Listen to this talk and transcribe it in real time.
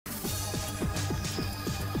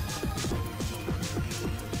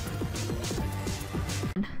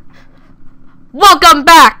Welcome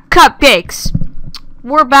back, Cupcakes!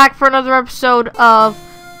 We're back for another episode of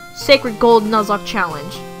Sacred Gold Nuzlocke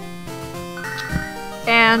Challenge.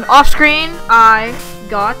 And off screen, I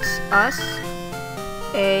got us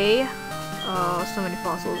a, so many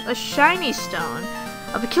fossils, a shiny stone.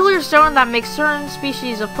 A peculiar stone that makes certain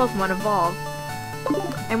species of Pokemon evolve.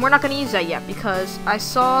 And we're not going to use that yet because I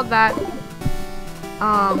saw that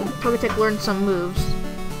Poketech learned some moves.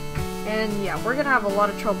 And yeah, we're gonna have a lot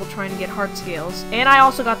of trouble trying to get heart scales. And I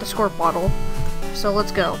also got the squirt bottle. So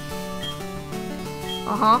let's go.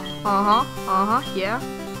 Yeah.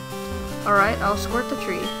 Alright, I'll squirt the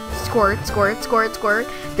tree. Squirt.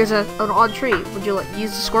 There's an odd tree. Would you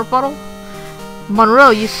use the squirt bottle? Monroe,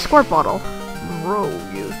 use the squirt bottle. Monroe,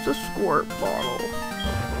 use the squirt bottle.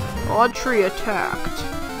 Odd tree attacked.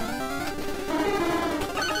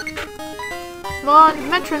 Come on,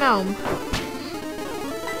 metronome.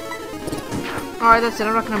 Alright, that's it.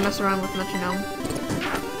 I'm not gonna mess around with metronome.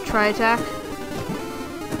 Try attack.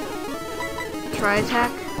 Try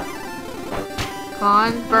attack. Come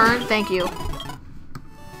on, burn. Thank you.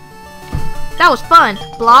 That was fun.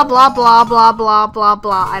 Blah blah blah blah blah blah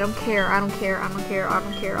blah. I don't care. I don't care. I don't care. I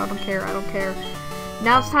don't care. I don't care. I don't care.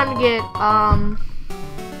 Now it's time to get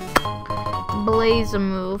Blaze a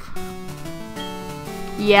move.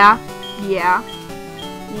 Yeah.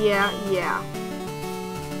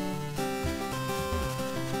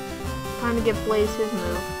 Time to get Blaze his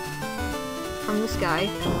move from this guy.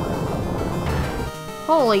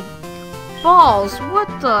 Holy balls, what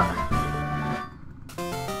the?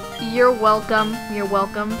 You're welcome, you're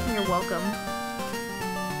welcome, you're welcome.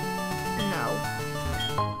 No.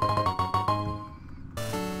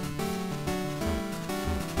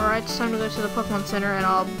 Alright, it's time to go to the Pokemon Center and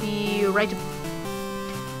I'll be right to...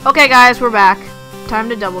 Okay guys, we're back. Time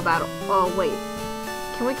to double battle. Oh wait.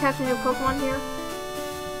 Can we catch a new Pokemon here?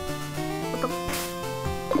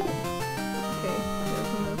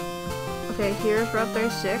 Okay, here's Route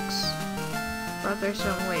 36. Route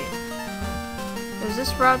 37, wait. Is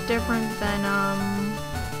this route different than,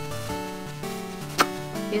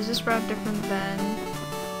 is this route different than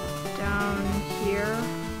down here?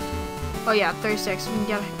 Oh yeah, 36. We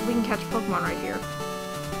can catch Pokemon right here.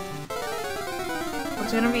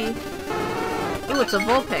 What's it gonna be? Ooh, it's a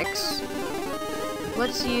Vulpix.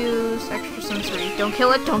 Let's use extra sensory. Don't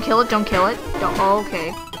kill it, don't kill it, don't kill it. Don't, oh,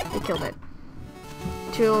 okay. They killed it.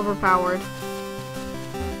 Too overpowered.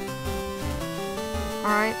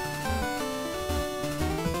 Alright.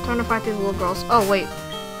 Time to fight these little girls. Oh wait.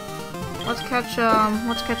 Let's catch a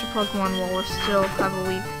Pokemon while we still have a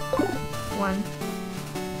weak one.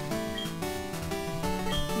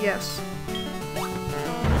 Yes.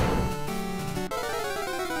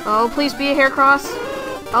 Oh, please be a Heracross.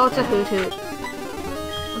 Oh, it's a Hoot.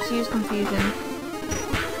 Let's use Confusion.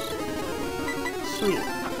 Sweet.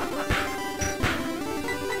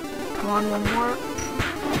 Come on, one more.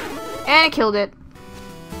 And it killed it.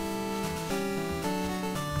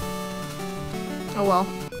 Oh well.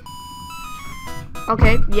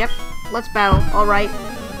 Okay, yep. Let's battle. Alright.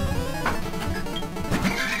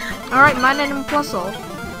 Alright, Minun and Plusle.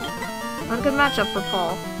 Not a good matchup for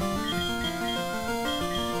Paul.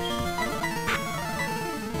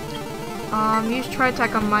 Use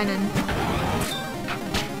Tri-Attack on Minun.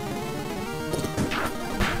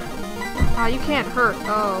 Ah, you can't hurt.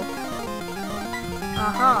 Oh.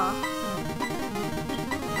 Aha.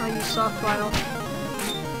 I'll use Soft Vial.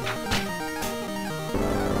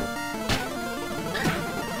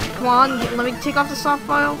 Come on, let me take off the Soft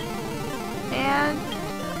Vial. And,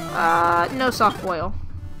 no Soft Foil.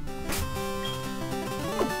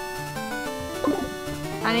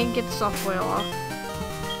 I didn't get the Soft Foil off.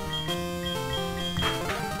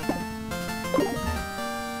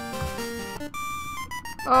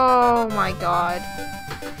 Oh my god.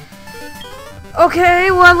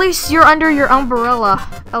 Okay, well at least you're under your umbrella.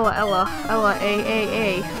 Ella,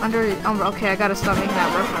 A. Under your umbrella. Okay, I gotta stop making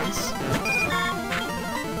that reference.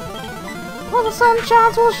 All the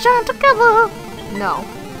sunshines will shine together. No.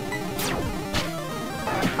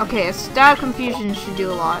 Okay, a stab confusion should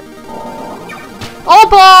do a lot. Oh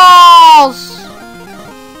balls!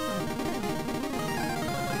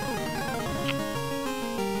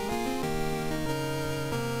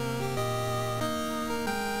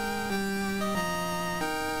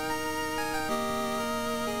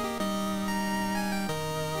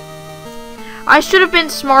 I should have been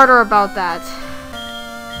smarter about that.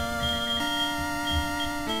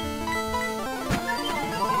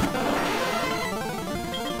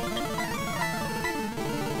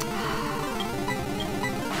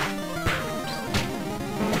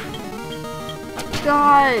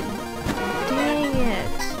 God dang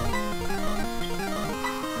it.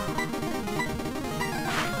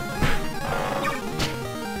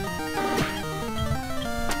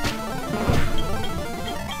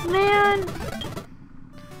 man!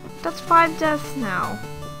 That's 5 deaths now.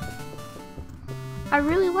 I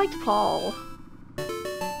really liked Paul.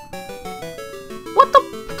 What the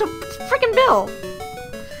freaking Bill?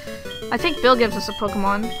 I think Bill gives us a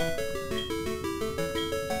Pokemon.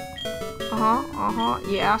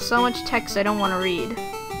 Yeah, so much text I don't want to read.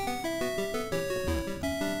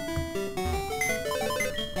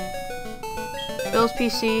 Bill's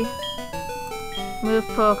PC. Move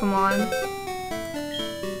Pokemon.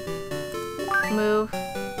 Move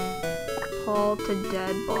Paul to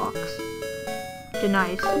dead box.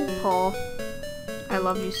 Nice, Paul. I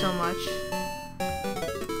love you so much.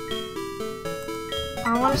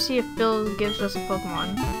 I want to see if Bill gives us a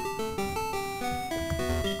Pokemon.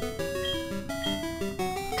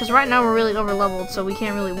 Because right now we're really overleveled, so we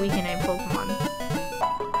can't really weaken any Pokemon.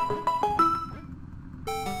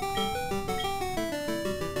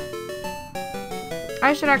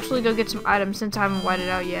 I should actually go get some items since I haven't whited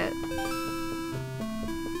out yet.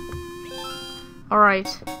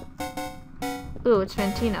 Alright. Ooh, it's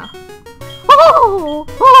Fantina. Oh,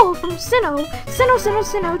 from Sinnoh,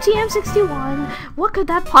 TM61. What could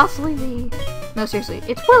that possibly be? No, seriously,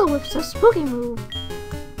 it's Will-O-Wisp, a spooky move.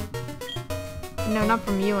 No, not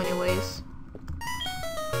from you anyways.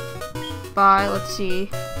 Bye, let's see.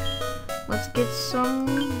 Let's get some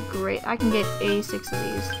great. I can get 86 of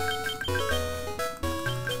these.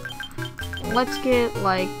 Let's get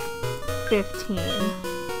like 15.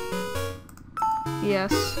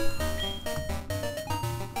 Yes.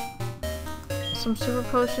 Some super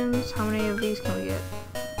potions. How many of these can we get?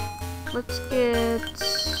 Let's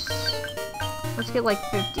get like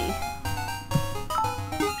 50.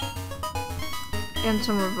 And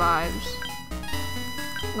some revives.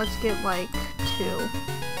 Let's get like 2.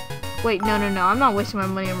 Wait, no, I'm not wasting my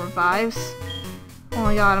money on revives. Oh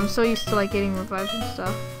my god, I'm so used to like getting revives and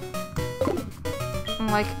stuff. I'm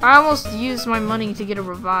like, I almost used my money to get a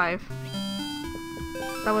revive.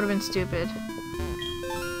 That would have been stupid.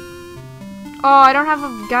 Oh, I don't have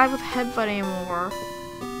a guy with headbutt anymore.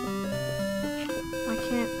 I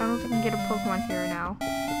don't think I can get a Pokemon here now.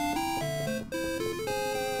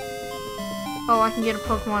 Oh, I can get a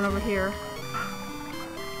Pokemon over here.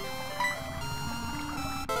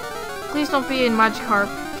 Please don't be in Magikarp.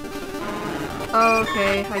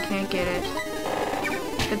 Okay, I can't get it.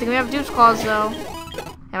 Good thing we have Dupe's Claws, though.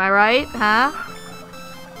 Am I right? Huh?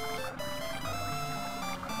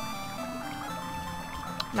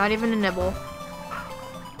 Not even a nibble.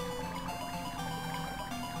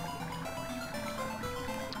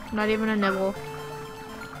 Not even a nibble.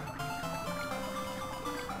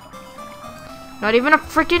 Not even a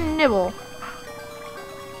freaking nibble.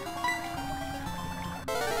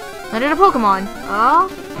 Not in a Pokemon. Oh,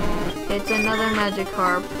 it's another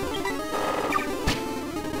Magikarp.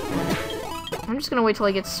 I'm just gonna wait till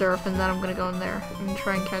I get Surf and then I'm gonna go in there and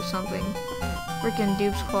try and catch something. Freaking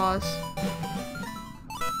Dupe's Claws.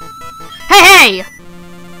 Hey!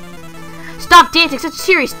 Stop dancing such a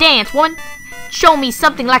serious dance, woman! Show me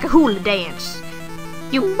something like a hula dance.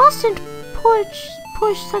 You mustn't push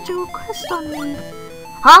such a request on me.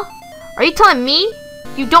 Huh? Are you telling me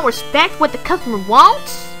you don't respect what the customer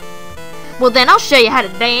wants? Well then I'll show you how to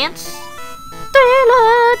dance.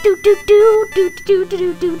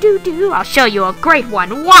 I'll show you a great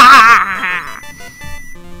one. Wah!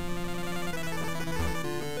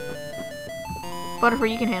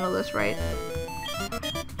 Butterfree, you can handle this, right?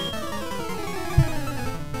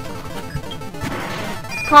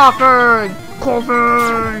 Coughing!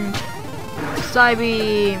 Coughing!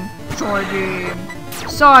 Psybeam! Psybeam!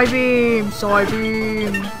 Psybeam!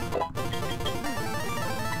 Psybeam!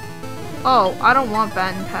 Oh, I don't want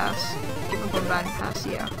Baton Pass. Give up on Baton Pass,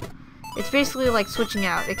 yeah. It's basically like switching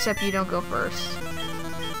out, except you don't go first.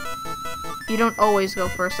 You don't always go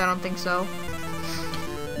first, I don't think so.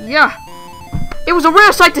 Yeah! It was a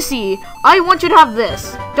rare sight to see! I want you to have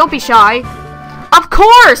this! Don't be shy! Of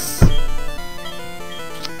course!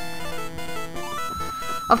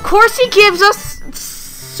 Of course he gives us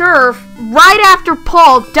Surf right after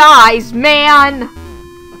Paul dies, man!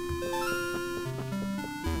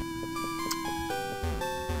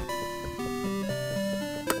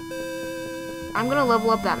 I'm gonna level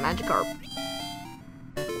up that Magikarp.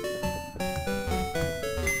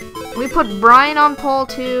 We put Brian on Paul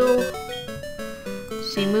too.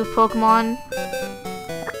 See, move Pokemon.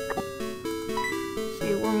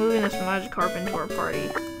 See, we're moving this Magikarp into our party.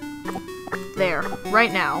 There,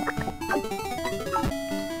 right now.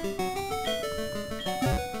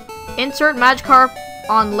 Insert Magikarp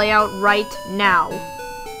on layout right now.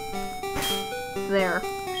 There.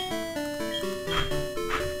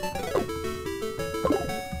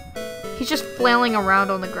 He's just flailing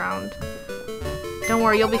around on the ground. Don't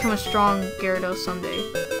worry, you'll become a strong Gyarados someday.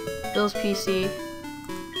 Bill's PC.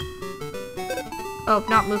 Oh,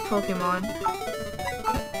 not move Pokemon.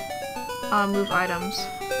 Move items.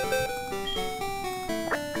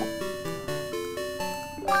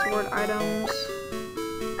 Sword items.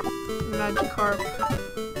 Magikarp.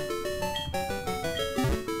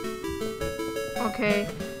 Okay.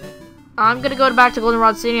 I'm gonna go back to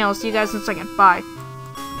Goldenrod City and I'll see you guys in a second. Bye.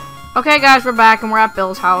 Okay guys, we're back and we're at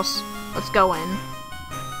Bill's house. Let's go in.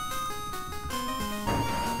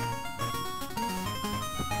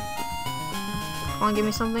 Wanna give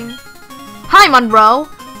me something? Hi, Monroe!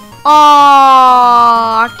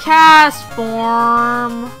 Aww, cast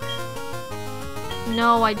form.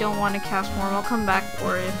 No, I don't want a cast form. I'll come back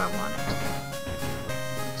for it if I want it.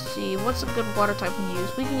 Let's see, what's a good water type we can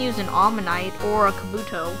use? We can use an Ammonite or a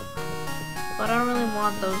Kabuto. But I don't really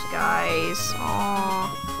want those guys. Aww.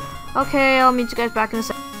 Okay, I'll meet you guys back in a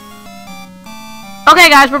second. Okay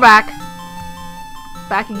guys, we're back.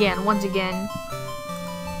 Back again, once again.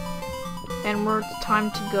 And it's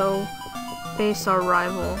time to go face our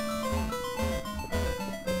rival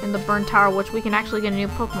in the Burn Tower, which we can actually get a new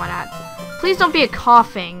Pokemon at. Please don't be a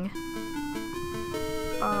coughing.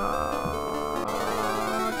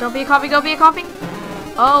 Don't be a coughing, don't be a coughing.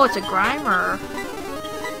 Oh, it's a Grimer.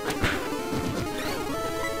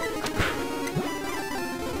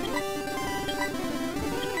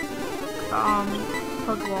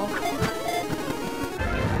 Pokeball.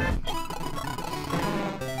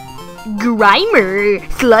 Grimer,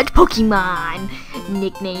 sludge Pokemon.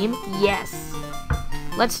 Nickname, yes.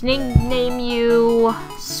 Let's nickname you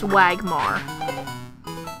Swagmar.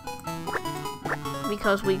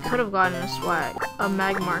 Because we could have gotten a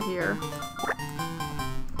Magmar here.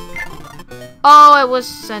 Oh, it was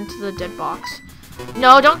sent to the dead box.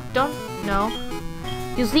 No, don't, no.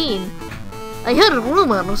 Eugene, I heard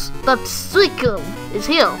rumors that Suicune is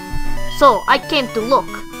here, so I came to look.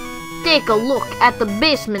 Take a look at the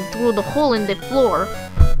basement through the hole in the floor.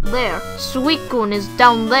 There, Suicune is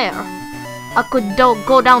down there. I could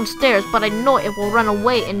go downstairs, but I know it will run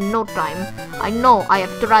away in no time. I know I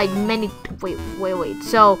have tried many... Wait.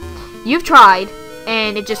 So, you've tried,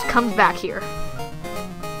 and it just comes back here.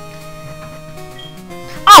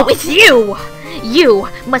 Oh, it's you! You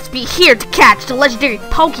must be here to catch the legendary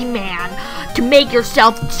Pokemon, to make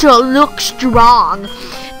yourself to look strong.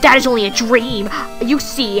 That is only a dream. You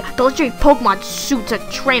see, the legendary Pokemon suits a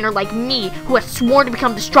trainer like me, who has sworn to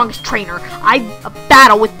become the strongest trainer. A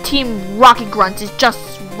battle with Team Rocket Grunts is just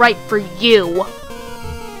right for you.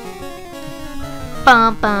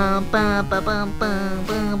 Bum bum bum bum bum bum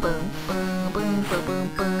bum bum bum bum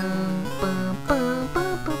bum bum bum bum.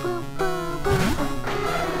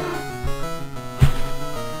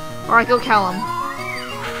 Alright, go kill him.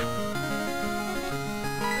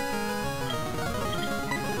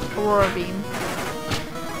 Aurora Beam.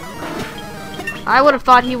 I would have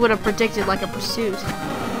thought he would have predicted like a pursuit.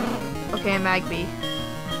 Okay, Magby.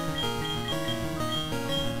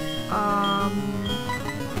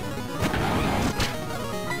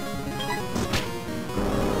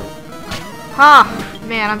 Ha!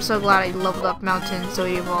 Man, I'm so glad I leveled up Mountain so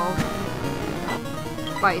he evolved.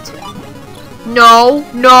 Fight. No!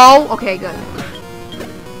 No! Okay, good.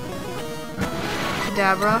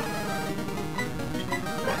 Kadabra.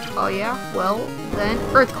 Oh yeah? Well, then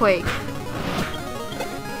Earthquake.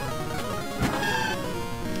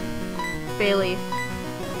 Bayleaf.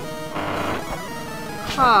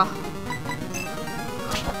 Huh.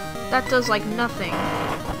 That does like nothing.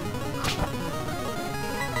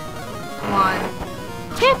 Come on.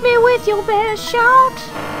 Hit me with your best shot!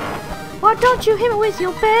 Why don't you hit me with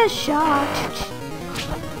your best shot?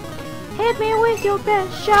 Hit me with your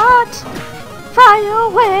best shot! Fire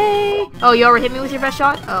away! Oh, you already hit me with your best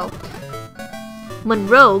shot? Oh.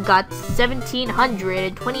 Monroe got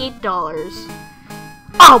 $1,728.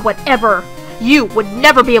 Oh, whatever! You would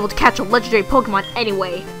never be able to catch a legendary Pokemon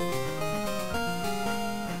anyway.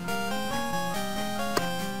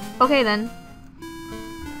 Okay then.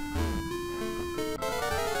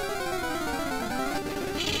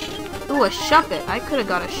 Ooh, a Shuppet. I could have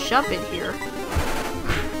got a Shuppet here.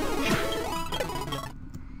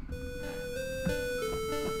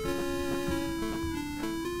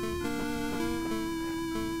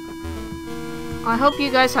 I hope you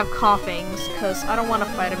guys have coughings, because I don't want to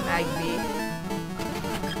fight a Magby.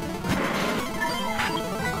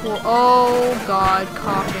 Cool. Oh god,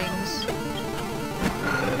 coughings.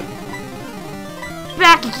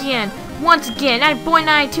 Back again! Once again,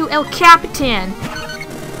 9.92 El Capitan!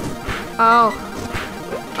 Oh.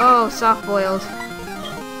 Oh, soft-boiled.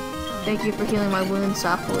 Thank you for healing my wounds,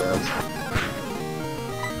 soft wheels.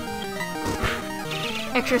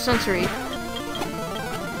 Extra sensory.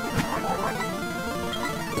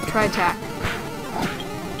 Try attack.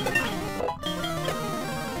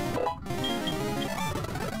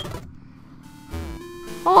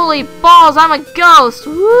 Holy balls, I'm a ghost!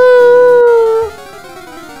 Woo!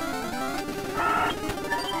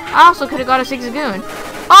 I also could have got a Zigzagoon.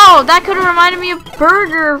 Oh, that could have reminded me of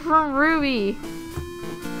Burger from Ruby.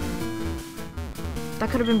 That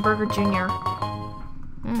could have been Burger Jr.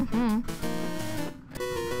 Mm-hmm.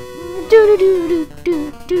 Do do do do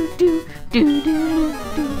do do do do do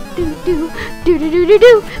do do do do do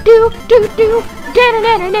do do do.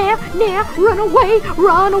 Now, run away,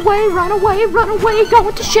 run away, run away, run away,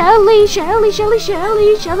 going to Shelly, Shelly, Shelly,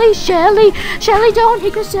 Shelly, Shelly, Shelly, Shelly, don't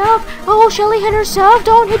hit yourself, oh, Shelly hit herself,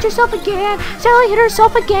 don't hit yourself again, Shelly hit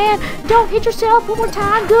herself again, don't hit yourself one more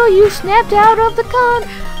time, girl, you snapped out of the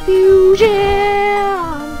confusion,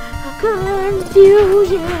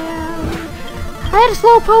 I had a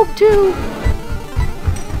slow poke too.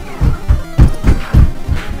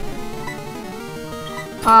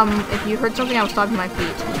 If you heard something, I was stomping my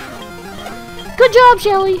feet. Good job,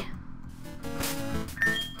 Shelly!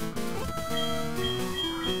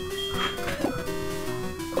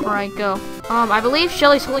 Alright, go. I believe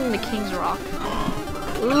Shelly's holding the King's Rock.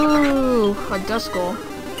 Ooh, a Duskull.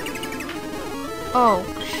 Oh.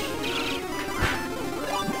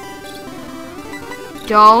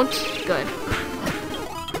 Don't. Good.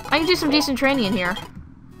 I can do some decent training in here.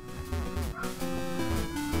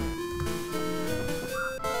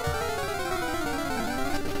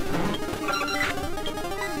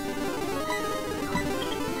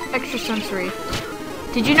 Extrasensory.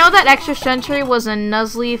 Did you know that Extrasensory was a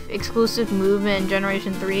Nuzlocke exclusive move in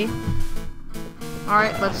Generation 3?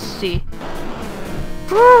 Alright, let's see.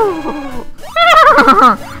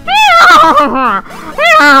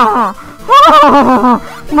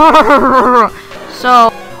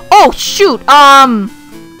 So, oh shoot,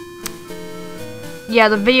 yeah,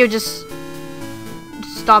 the video just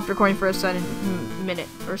stopped recording for a minute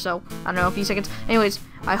or so. I don't know, a few seconds. Anyways,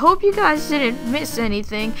 I hope you guys didn't miss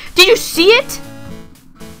anything. Did you see it?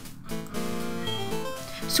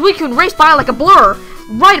 Suicune raced by like a blur,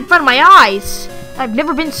 right in front of my eyes. I've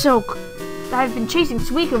been chasing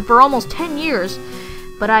Suicune for almost 10 years,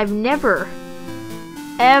 but I've never,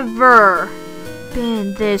 ever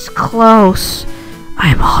been this close.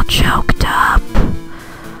 I'm all choked up.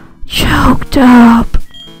 Choked up.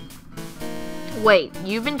 Wait,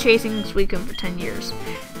 you've been chasing Suicune for 10 years.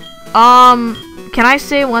 Can I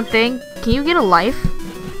say one thing? Can you get a life?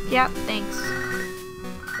 Yeah, thanks.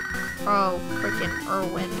 Oh, freaking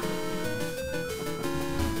Irwin.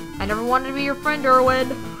 I never wanted to be your friend,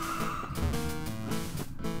 Irwin.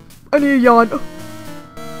 I need a yawn.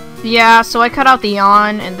 Yeah, so I cut out the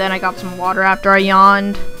yawn, and then I got some water after I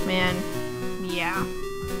yawned. Man, yeah.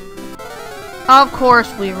 Of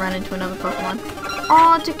course, we ran into another Pokemon.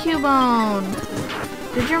 Aw, it's a Cubone.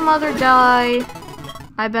 Did your mother die?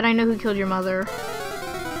 I bet I know who killed your mother.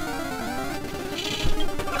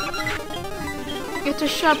 It's a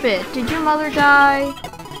Shuppet. Did your mother die?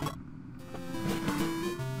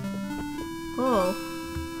 Oh.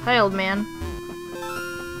 Hey, old man.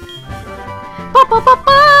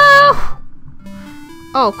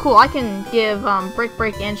 Oh, cool. I can give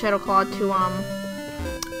Break and Shadow Claw to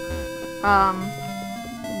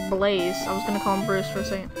Blaze. I was gonna call him Bruce for a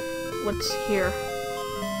second. What's here?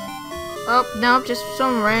 Oh, no, just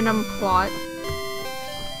some random plot.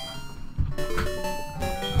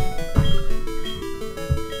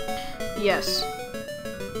 Yes.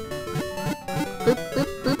 Boop, boop,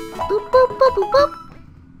 boop, boop, boop, boop, boop, boop.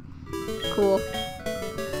 Cool.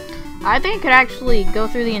 I think I could actually go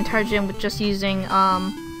through the entire gym with just using,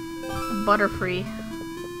 Butterfree.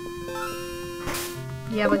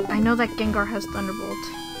 Yeah, but I know that Gengar has Thunderbolt.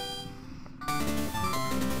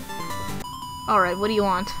 Alright, what do you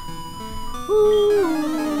want?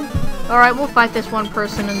 Alright, we'll fight this one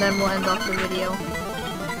person and then we'll end off the video.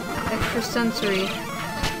 Extrasensory.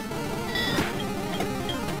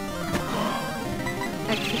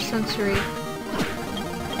 Extrasensory.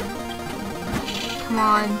 Come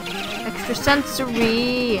on.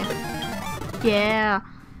 Extrasensory. Yeah.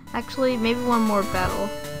 Actually, maybe one more battle.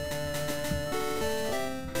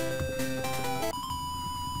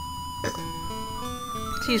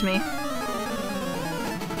 Excuse me.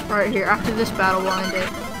 Right here, after this battle, we'll end it.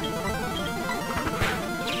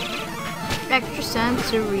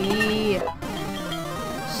 Extrasensory.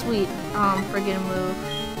 Sweet, friggin' move.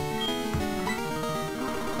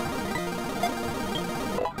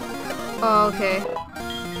 Oh, okay.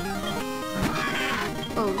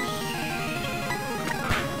 Oh,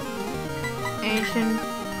 animation.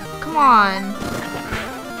 Come on.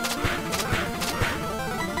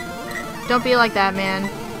 Don't be like that, man.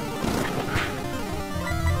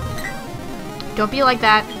 Don't be like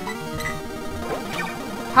that.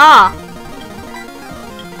 Ha!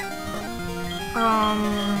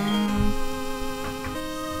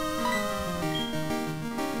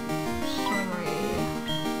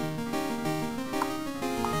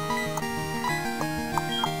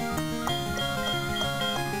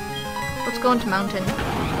 Let's go into mountain.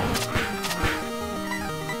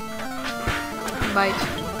 Bite.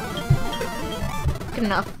 Good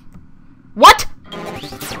enough. What?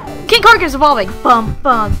 King Kark is evolving. Bum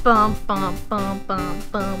bum bum bum bum bum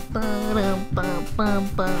bum bum bum bum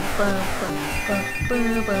bum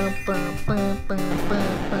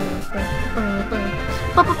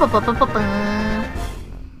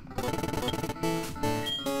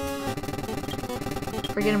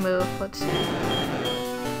we're gonna move. Let's see.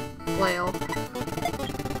 Flail.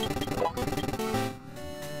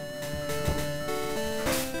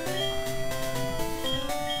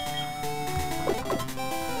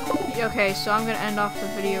 Okay, so I'm gonna end off the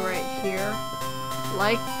video right here.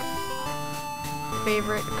 Like,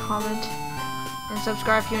 favorite, comment, and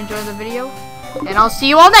subscribe if you enjoyed the video. And I'll see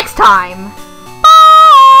you all next time!